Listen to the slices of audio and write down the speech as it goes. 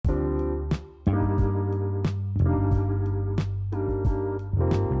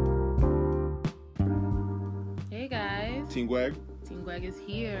Team Gweg. Team Gweg is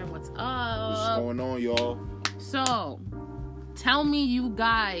here. What's up? What's going on, y'all? So, tell me you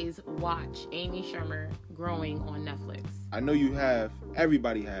guys watch Amy Shumer Growing on Netflix. I know you have.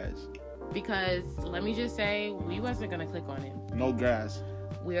 Everybody has. Because, let me just say, we wasn't going to click on it. No gas.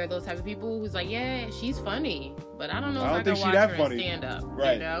 We are those type of people who's like, yeah, she's funny, but I don't know if I think can she watch that her funny. and stand up,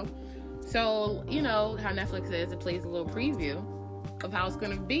 Right. you know? So, you know how Netflix is, it plays a little preview of how it's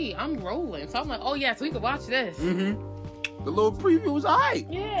going to be. I'm rolling. So I'm like, oh, yes, we could watch this. Mm-hmm. The little preview was alright.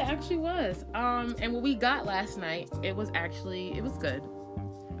 Yeah, it actually was. And what we got last night, it was good.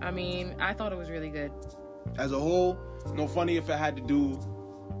 I mean, I thought it was really good. As a whole, no funny if it had to do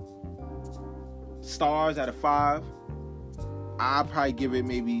stars out of 5. I'll probably give it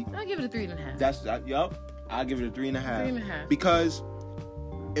maybe... I'll give it a 3.5. That's, yup. I'll give it a 3.5. 3.5. Because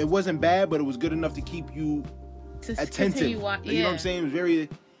it wasn't bad, but it was good enough to keep you attentive. You know what I'm saying? It was very,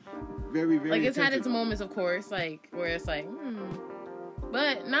 very, very like, it's attentive. had its moments, of course, like, where it's like,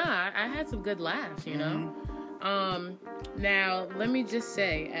 But, nah, I had some good laughs, you know? Now, let me just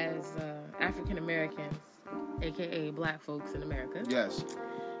say, as African Americans, a.k.a. black folks in America. Yes.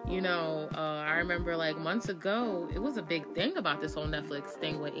 You know, I remember, like, months ago, it was a big thing about this whole Netflix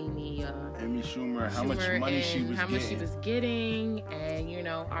thing with Amy Schumer, how much money she was getting. And, you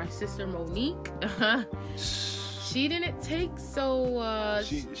know, our sister Monique, she didn't take so...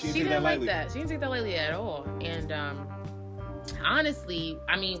 she didn't like that. She didn't take that lightly at all. And, honestly,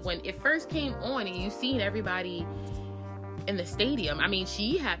 I mean, when it first came on and you seen everybody in the stadium, I mean,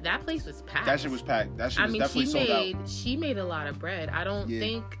 that place was packed. That shit was packed. That shit was definitely sold out. She made a lot of bread. I don't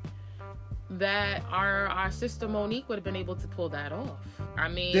think that our sister Monique would have been able to pull that off. I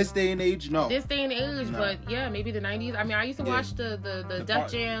mean, this day and age, no. But yeah, maybe the 90s. I mean, I used to watch the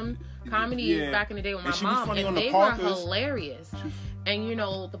Def Jam comedies back in the day with my mom, and they were hilarious. And you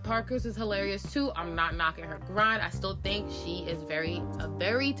know, the Parkers is hilarious too. I'm not knocking her grind. I still think she is a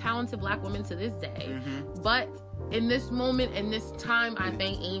very talented black woman to this day. But in this moment, in this time, I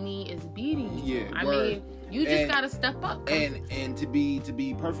think Amy is beating you. Yeah, I mean, you just gotta step up. And to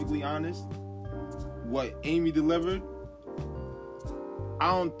be perfectly honest, what Amy delivered, I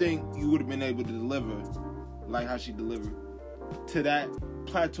don't think you would have been able to deliver like how she delivered to that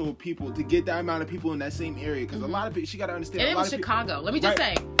plateau of people, to get that amount of people in that same area. Because a lot of people, she gotta understand. And it was Chicago. Let me just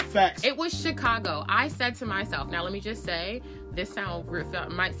say, facts. It was Chicago. I said to myself, now let me just say, this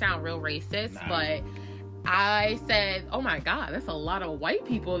might sound real racist, but I said, oh my God, that's a lot of white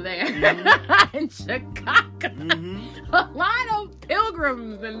people there in Chicago. A lot of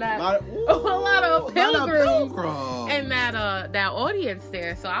pilgrims in that. A lot of pilgrims in that audience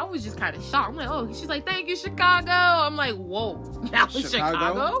there. So I was just kind of shocked. I'm like, oh, she's like, thank you, Chicago. I'm like, whoa, that was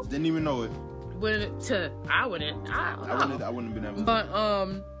Chicago? Didn't even know it. I wouldn't have been able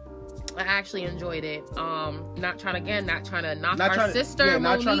to. But I actually enjoyed it. Not trying to knock our sister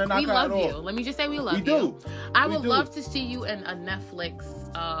Monique. We love you. Let me just say we love you. I would love to see you in a Netflix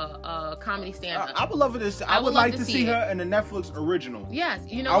comedy stand-up. I would love this. I would like to see her in a Netflix original. Yes,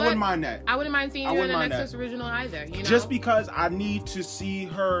 you know I what? wouldn't mind that. I wouldn't mind seeing you in a Netflix original either. You know? Just because I need to see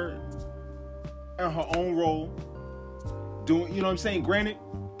her in her own role doing, you know what I'm saying? Granted,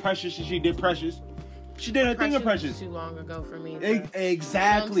 Precious, she did Precious. She did her thing in Precious. Too long ago for me.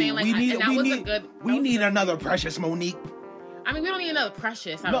 Exactly. You know like, we need another Precious Monique. I mean, we don't need another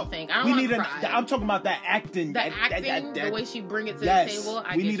Precious. I don't think. I don't want to cry. I'm talking about that acting. The way she bring it to the table.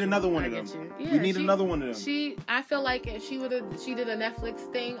 We need another one of them. We need another one of them. I feel like if she did a Netflix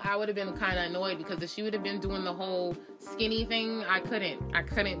thing, I would have been kind of annoyed, because if she would have been doing the whole skinny thing, I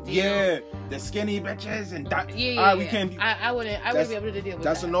couldn't deal. Yeah, the skinny bitches and we can't. I wouldn't be able to deal with that.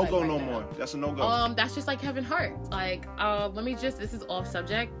 That's a no-go no more. That's a no-go. That's just like Kevin Hart. Like, this is off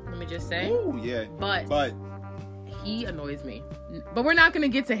subject. Let me just say. Ooh, yeah. But he annoys me. But we're not going to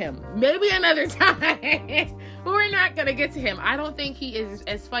get to him. Maybe another time. But we're not going to get to him. I don't think he is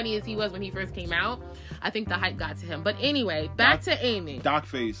as funny as he was when he first came out. I think the hype got to him. But anyway, back to Amy. Doc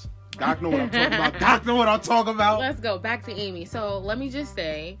face. Doc know what I'm talking about. Doc know what I'm talking about. Let's go. Back to Amy. So let me just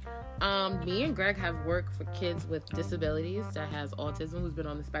say, me and Greg have worked for kids with disabilities that has autism, who's been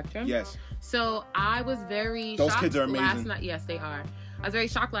on the spectrum. Yes. So I was very Those shocked kids are amazing. last night. Yes, they are. I was very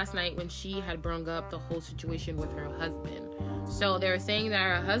shocked last night when she had brung up the whole situation with her husband. So they were saying that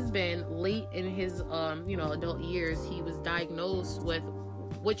her husband, late in his, adult years, he was diagnosed with,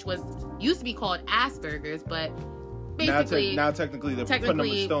 which used to be called Asperger's, but basically now technically they're putting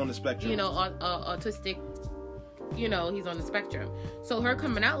him still on the spectrum. You know, autistic you know, he's on the spectrum. So her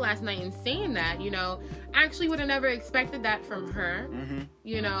coming out last night and saying that, you know, I actually would have never expected that from her,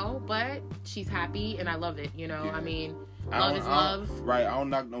 you know, but she's happy and I love it, you know. I mean, love is love. Right, I don't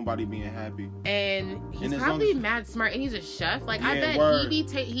knock nobody being happy. And he's probably mad smart, and he's a chef. Like, I bet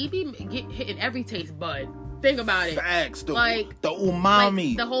he be hitting every taste bud. Think about it. Facts. The umami.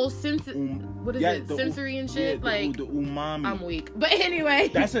 Like the whole sensory and shit. Yeah, like the umami. I'm weak. But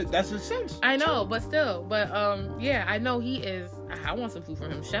anyway. That's a sense. I know, but still. But yeah, I know he is. I want some food from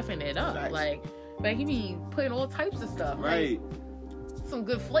him, chefing it up. Facts. Like he be putting all types of stuff. Right. Like, some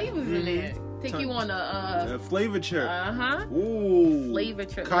good flavors in there. Take you on a flavor trip. Ooh. Flavor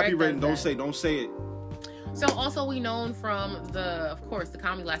trip. Copyright. Don't say it. So also we known from of course, the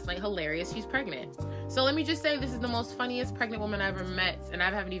comedy last night, Hilarious. She's pregnant. So let me just say, this is the most funniest pregnant woman I ever met, and I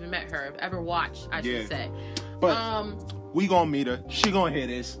haven't even met her, ever watched, I should say. But we gonna meet her. She gonna hear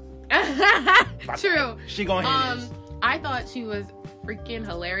this. True. She gonna hear this. I thought she was freaking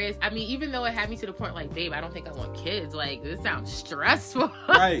hilarious. I mean, even though it had me to the point like, babe, I don't think I want kids. Like, this sounds stressful.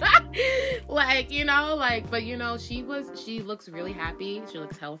 Right. Like, you know, like, but you know, she looks really happy. She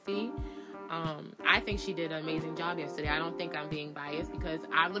looks healthy. I think she did an amazing job yesterday. I don't think I'm being biased because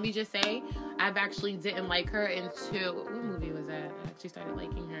let me just say, I've actually didn't like her until, what movie was that? I actually started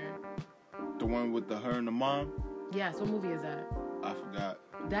liking her. The one with her and the mom? Yes, what movie is that? I forgot.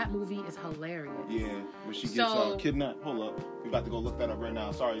 That movie is hilarious. Yeah, when she gets kidnapped. Hold up. We about to go look that up right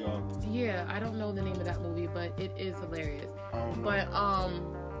now. Sorry, y'all. Yeah, I don't know the name of that movie, but it is hilarious. I don't know. But,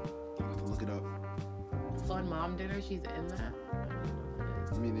 I'm about to look it up. Fun Mom Dinner, she's in that.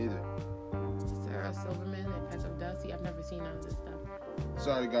 Me neither. Sarah Silverman and Peck of Dust. I've never seen none of this stuff.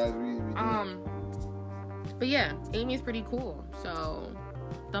 Sorry, guys. We But yeah, Amy's pretty cool. So,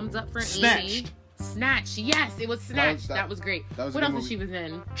 thumbs up for Snatched. Amy. Snatched. Yes, it was Snatched. That was great. What else was she was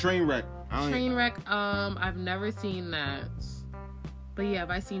in? Trainwreck. Trainwreck. I've never seen that. But yeah,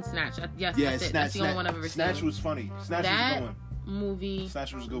 have I seen Snatched? Yes, that's it. That's the only one I've ever seen. Snatch was funny. Snatch was a good one. Movie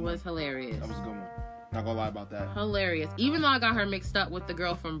Snatch was a good was hilarious. That was a good one. Not gonna lie about that. Hilarious. Even though I got her mixed up with the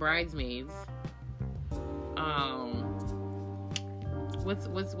girl from Bridesmaids. What's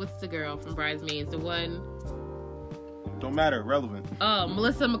the girl from Bridesmaids? The one. Don't matter. Relevant.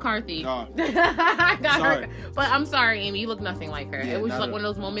 Melissa McCarthy. Oh. I got sorry. her. But I'm sorry, Amy. You look nothing like her. Yeah, it was like one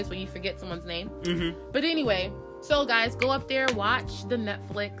of those moments where you forget someone's name. Mm-hmm. But anyway, so guys, go up there, watch the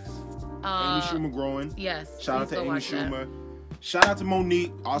Netflix. Amy Shumer growing. Yes. Shout out to Amy Shumer. Shout out to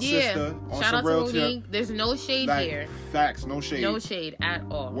Monique, our sister. Shout out to Monique. There's no shade here. Facts, no shade. No shade at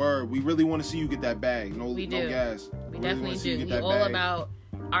all. Word. We really want to see you get that bag. No gas. We definitely do. We all about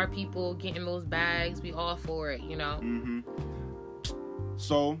our people getting those bags. We all for it, you know. Mm-hmm.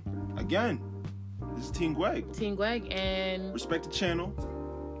 So, again, this is Team Gweg. Team Gweg, and respect the channel.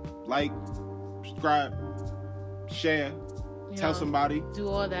 Like, subscribe, share, tell somebody. Do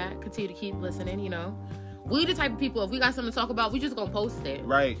all that. Continue to keep listening, you know. We the type of people, if we got something to talk about, we just gonna post it.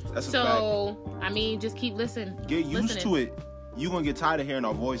 Right. That's a fact. So, I mean, just keep listening. Get used to it. You gonna get tired of hearing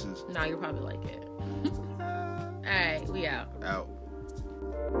our voices. No, you'll probably like it. All right, we out. Out.